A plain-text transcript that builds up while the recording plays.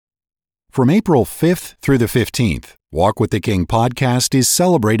From April 5th through the 15th, Walk with the King podcast is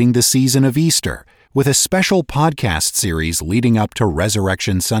celebrating the season of Easter with a special podcast series leading up to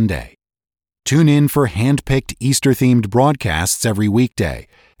Resurrection Sunday. Tune in for hand-picked Easter-themed broadcasts every weekday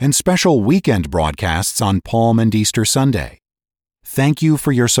and special weekend broadcasts on Palm and Easter Sunday. Thank you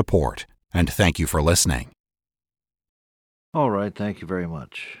for your support, and thank you for listening. All right, thank you very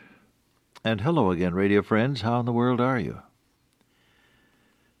much. And hello again, radio friends. How in the world are you?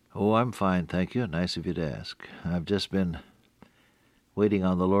 Oh, I'm fine, thank you. Nice of you to ask. I've just been waiting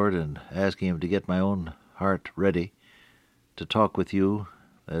on the Lord and asking Him to get my own heart ready to talk with you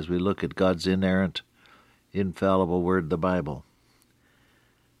as we look at God's inerrant, infallible Word, the Bible.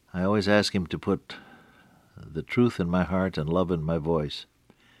 I always ask Him to put the truth in my heart and love in my voice.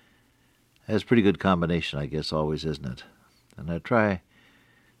 That's a pretty good combination, I guess, always, isn't it? And I try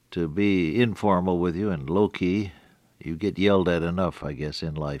to be informal with you and low-key. You get yelled at enough, I guess,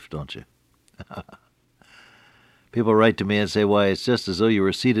 in life, don't you? People write to me and say, why, it's just as though you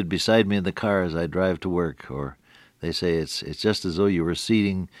were seated beside me in the car as I drive to work. Or they say, it's just as though you were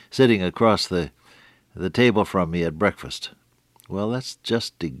sitting across the table from me at breakfast. Well, that's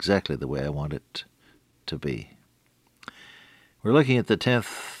just exactly the way I want it to be. We're looking at the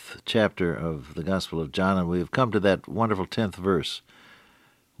 10th chapter of the Gospel of John, and we've come to that wonderful 10th verse,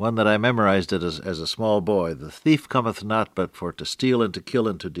 one that I memorized it as a small boy. The thief cometh not but for to steal and to kill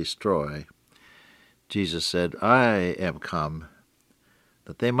and to destroy. Jesus said, I am come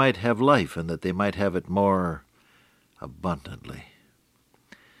that they might have life and that they might have it more abundantly.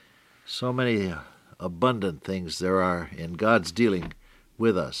 So many abundant things there are in God's dealing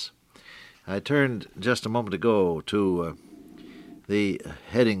with us. I turned just a moment ago to the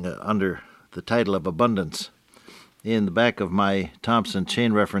heading under the title of abundance in the back of my Thompson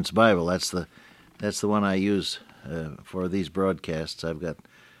Chain Reference Bible. That's the one I use for these broadcasts. I've got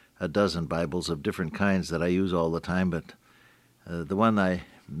a dozen Bibles of different kinds that I use all the time, but the one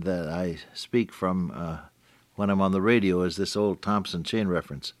that I speak from when I'm on the radio is this old Thompson Chain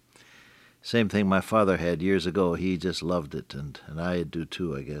Reference. Same thing my father had years ago. He just loved it, and I do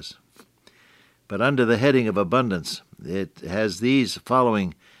too, I guess. But under the heading of abundance, it has these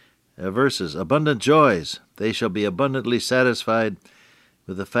following verses. Abundant joys, they shall be abundantly satisfied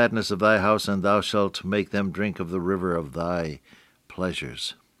with the fatness of thy house, and thou shalt make them drink of the river of thy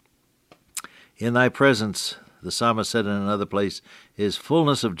pleasures. In thy presence, the psalmist said in another place, is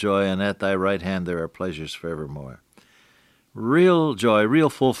fullness of joy, and at thy right hand there are pleasures forevermore. Real joy, real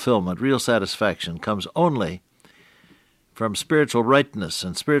fulfillment, real satisfaction comes only from spiritual rightness,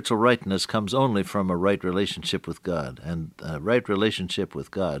 and spiritual rightness comes only from a right relationship with God, and a right relationship with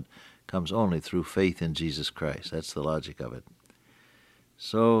God comes only through faith in Jesus Christ. That's the logic of it.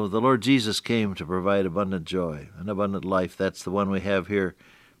 So the Lord Jesus came to provide abundant joy, an abundant life. That's the one we have here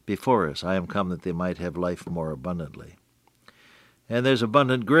before us. I am come that they might have life more abundantly. And there's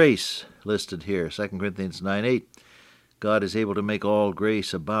abundant grace listed here, 2 Corinthians 9:8. God is able to make all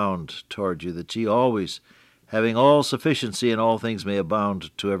grace abound toward you, that ye always, having all sufficiency in all things, may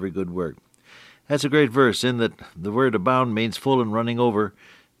abound to every good work. That's a great verse, in that the word abound means full and running over,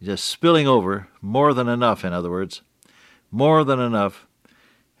 just spilling over, more than enough, in other words. More than enough.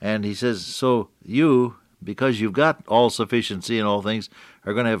 And he says, so you, because you've got all sufficiency in all things,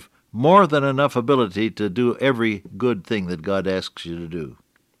 are going to have more than enough ability to do every good thing that God asks you to do.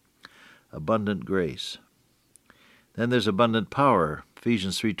 Abundant grace. Then there's abundant power.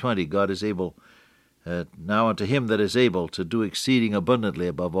 Ephesians 3:20, God is able, now unto him that is able to do exceeding abundantly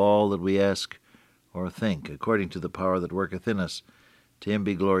above all that we ask or think, according to the power that worketh in us. To him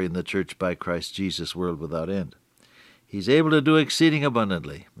be glory in the church by Christ Jesus, world without end. He's able to do exceeding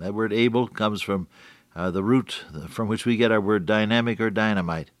abundantly. That word able comes from the root from which we get our word dynamic or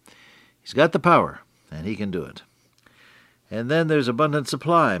dynamite. He's got the power, and he can do it. And then there's abundant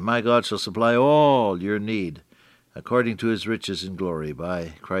supply. My God shall supply all your need, according to his riches in glory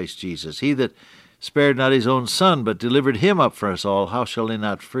by Christ Jesus. He that spared not his own Son, but delivered him up for us all, how shall he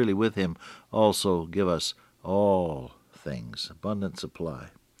not freely with him also give us all things? Abundant supply.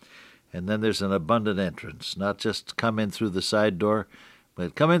 And then there's an abundant entrance, not just come in through the side door,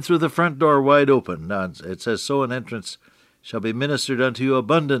 but come in through the front door wide open. Now it says, so an entrance shall be ministered unto you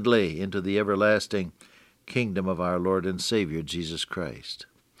abundantly into the everlasting kingdom of our Lord and Savior, Jesus Christ.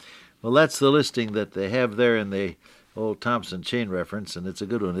 Well, that's the listing that they have there in the old Thompson Chain Reference, and it's a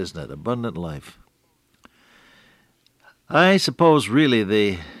good one, isn't it? Abundant life. I suppose really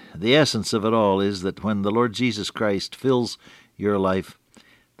the essence of it all is that when the Lord Jesus Christ fills your life,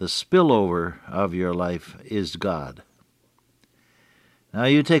 the spillover of your life is God. Now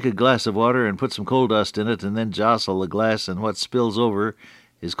you take a glass of water and put some coal dust in it and then jostle the glass, and what spills over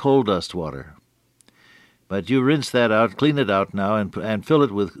is coal dust water. But you rinse that out, clean it out now, and fill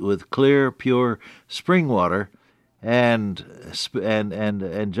it with clear, pure spring water, and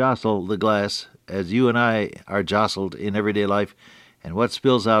jostle the glass as you and I are jostled in everyday life. And what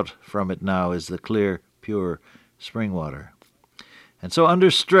spills out from it now is the clear, pure spring water. And so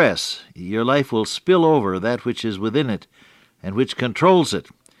under stress, your life will spill over that which is within it and which controls it.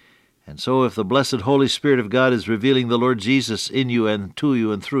 And so if the blessed Holy Spirit of God is revealing the Lord Jesus in you and to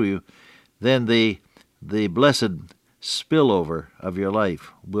you and through you, then the blessed spillover of your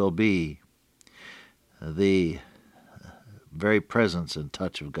life will be the very presence and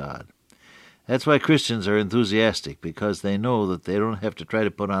touch of God. That's why Christians are enthusiastic, because they know that they don't have to try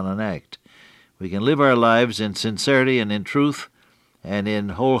to put on an act. We can live our lives in sincerity and in truth and in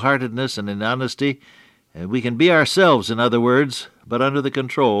wholeheartedness and in honesty. And we can be ourselves, in other words, but under the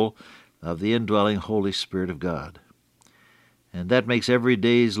control of the indwelling Holy Spirit of God. And that makes every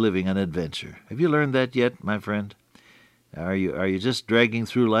day's living an adventure. Have you learned that yet, my friend? Are you just dragging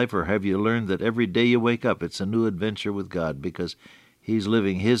through life, or have you learned that every day you wake up it's a new adventure with God, because He's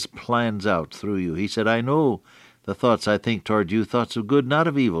living His plans out through you? He said, I know the thoughts I think toward you, thoughts of good, not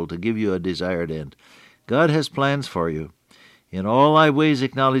of evil, to give you a desired end. God has plans for you. In all thy ways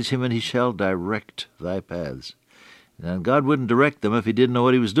acknowledge Him, and He shall direct thy paths. And God wouldn't direct them if He didn't know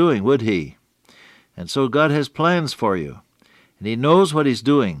what He was doing, would He? And so God has plans for you, and He knows what He's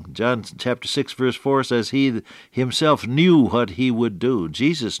doing. John chapter 6, verse 4 says He Himself knew what He would do.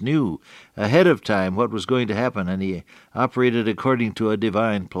 Jesus knew ahead of time what was going to happen, and He operated according to a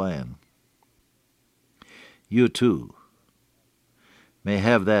divine plan. You too may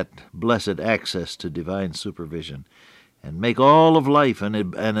have that blessed access to divine supervision, and make all of life an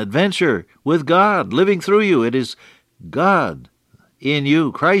adventure with God living through you. It is God in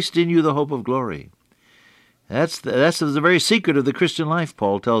you, Christ in you, the hope of glory. That's the very secret of the Christian life,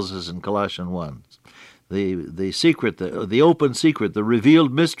 Paul tells us in Colossians 1. The secret, the open secret, the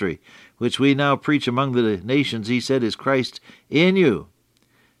revealed mystery, which we now preach among the nations, he said, is Christ in you,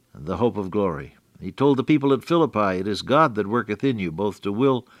 the hope of glory. He told the people at Philippi, it is God that worketh in you, both to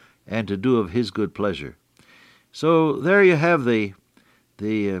will and to do of His good pleasure. So there you have the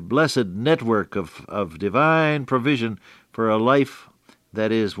blessed network of divine provision for a life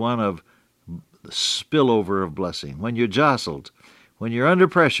that is one of spillover of blessing. When you're jostled, when you're under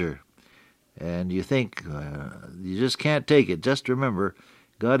pressure, and you think you just can't take it, just remember,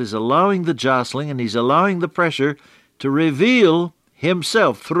 God is allowing the jostling and He's allowing the pressure to reveal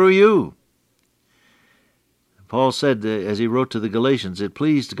Himself through you. Paul said, as he wrote to the Galatians, it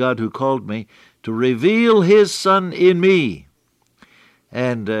pleased God who called me to reveal His Son in me.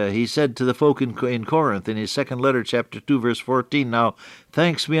 And he said to the folk in Corinth, in his second letter, chapter 2, verse 14, Now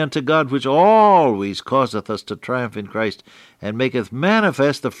thanks be unto God, which always causeth us to triumph in Christ, and maketh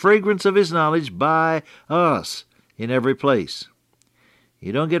manifest the fragrance of His knowledge by us in every place.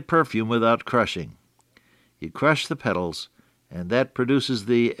 You don't get perfume without crushing. You crush the petals, and that produces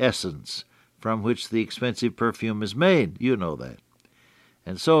the essence from which the expensive perfume is made. You know that.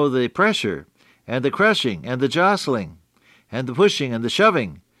 And so the pressure and the crushing and the jostling and the pushing and the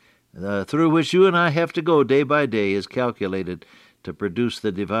shoving through which you and I have to go day by day is calculated to produce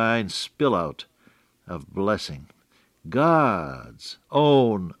the divine spill-out of blessing. God's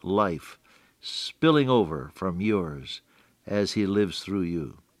own life spilling over from yours as He lives through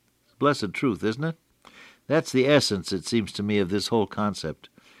you. Blessed truth, isn't it? That's the essence, it seems to me, of this whole concept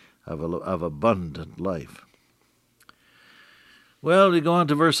of abundant life. Well, we go on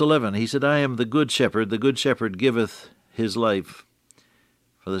to verse 11. He said, I am the good shepherd. The good shepherd giveth his life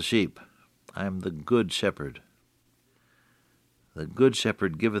for the sheep. I am the good shepherd. The good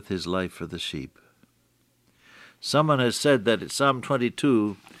shepherd giveth his life for the sheep. Someone has said that Psalm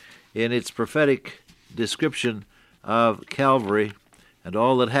 22, in its prophetic description of Calvary and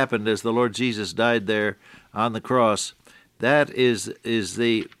all that happened as the Lord Jesus died there on the cross, that is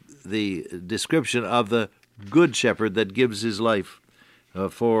the description of the good shepherd that gives his life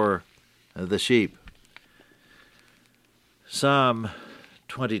for the sheep. Psalm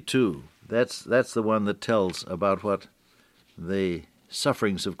 22, that's the one that tells about what the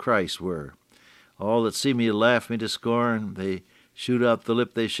sufferings of Christ were. All that see me laugh me to scorn. They shoot out the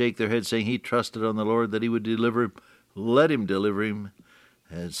lip, they shake their head, saying, He trusted on the Lord that He would deliver him. Let Him deliver him,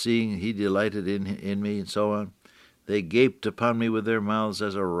 and seeing He delighted in me, and so on. They gaped upon me with their mouths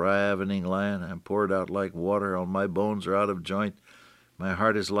as a ravening lion. I am poured out like water. All my bones are out of joint. My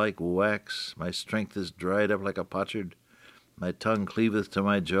heart is like wax. My strength is dried up like a potsherd. My tongue cleaveth to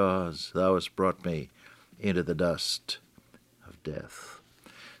my jaws. Thou hast brought me into the dust of death.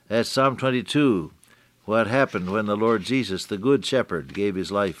 That's Psalm 22, what happened when the Lord Jesus, the Good Shepherd, gave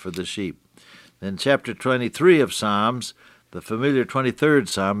his life for the sheep. Then chapter 23 of Psalms, the familiar 23rd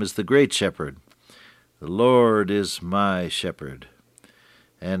Psalm, is the Great Shepherd. The Lord is my shepherd.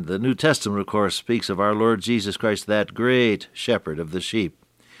 And the New Testament, of course, speaks of our Lord Jesus Christ, that great shepherd of the sheep.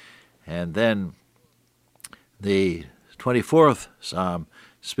 And then the 24th Psalm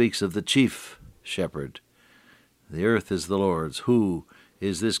speaks of the chief shepherd. The earth is the Lord's. Who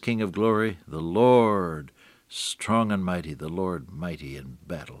is this King of glory? The Lord, strong and mighty, the Lord mighty in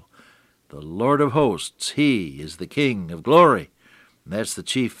battle. The Lord of hosts, he is the King of glory. And that's the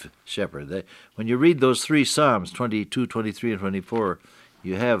chief shepherd. When you read those three Psalms, 22, 23, and 24,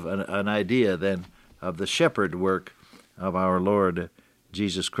 you have an idea then of the shepherd work of our Lord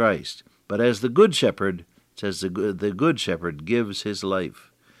Jesus Christ. But as the Good Shepherd, it says the Good Shepherd gives his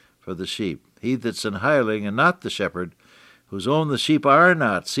life for the sheep. He that's an hireling and not the shepherd, whose own the sheep are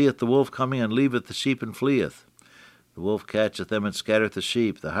not, seeth the wolf coming and leaveth the sheep and fleeth. The wolf catcheth them and scattereth the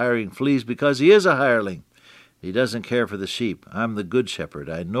sheep. The hireling flees because he is a hireling. He doesn't care for the sheep. I'm the Good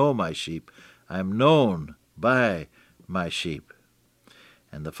Shepherd. I know my sheep. I'm known by my sheep.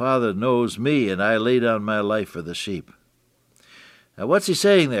 And the Father knows me, and I lay down my life for the sheep. Now, what's he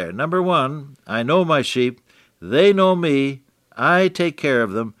saying there? Number one, I know my sheep. They know me. I take care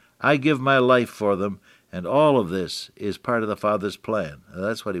of them. I give my life for them. And all of this is part of the Father's plan. Now,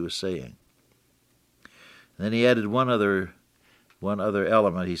 that's what he was saying. And then he added one other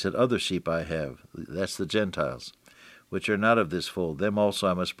element. He said, other sheep I have. That's the Gentiles, which are not of this fold. Them also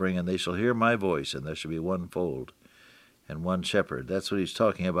I must bring, and they shall hear my voice, and there shall be one fold and one shepherd. That's what he's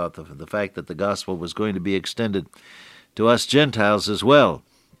talking about, the fact that the gospel was going to be extended to us Gentiles as well.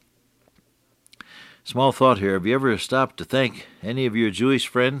 Small thought here. Have you ever stopped to thank any of your Jewish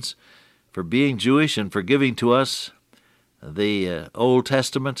friends for being Jewish and for giving to us the Old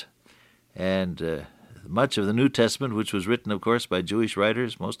Testament and much of the New Testament, which was written, of course, by Jewish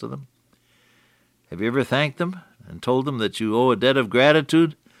writers, most of them? Have you ever thanked them and told them that you owe a debt of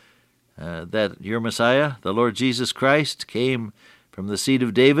gratitude, that your Messiah, the Lord Jesus Christ, came from the seed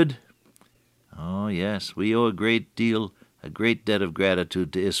of David? Oh, yes, we owe a great debt of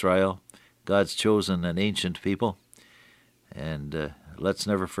gratitude to Israel, God's chosen and ancient people, and let's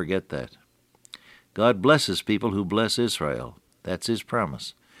never forget that. God blesses people who bless Israel. That's his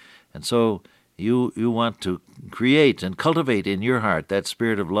promise. And so you want to create and cultivate in your heart that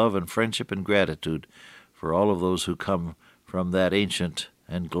spirit of love and friendship and gratitude for all of those who come from that ancient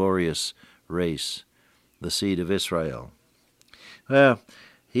and glorious race, the seed of Israel. Well,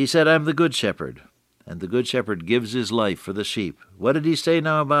 he said, I'm the Good Shepherd, and the Good Shepherd gives his life for the sheep. What did he say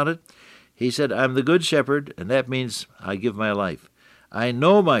now about it? He said, I'm the Good Shepherd, and that means I give my life. I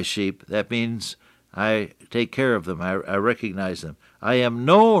know my sheep, that means I take care of them, I recognize them. I am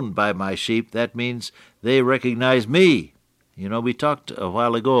known by my sheep, that means they recognize me. You know, we talked a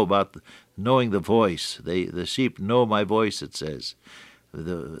while ago about knowing the voice. The sheep know my voice, it says.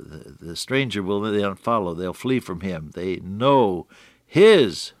 The stranger will they don't follow, they'll flee from him. They know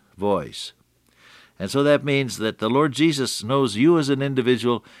his voice. And so that means that the Lord Jesus knows you as an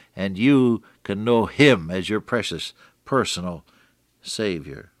individual, and you can know him as your precious personal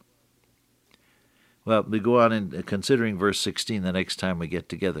Savior. Well, we go on in considering verse 16 the next time we get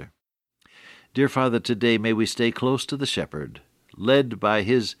together. Dear Father, today may we stay close to the shepherd, led by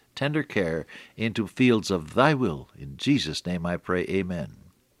his tender care into fields of thy will. In Jesus' name I pray, amen.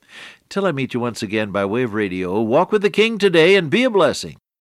 Till I meet you once again by way of radio, walk with the King today and be a blessing.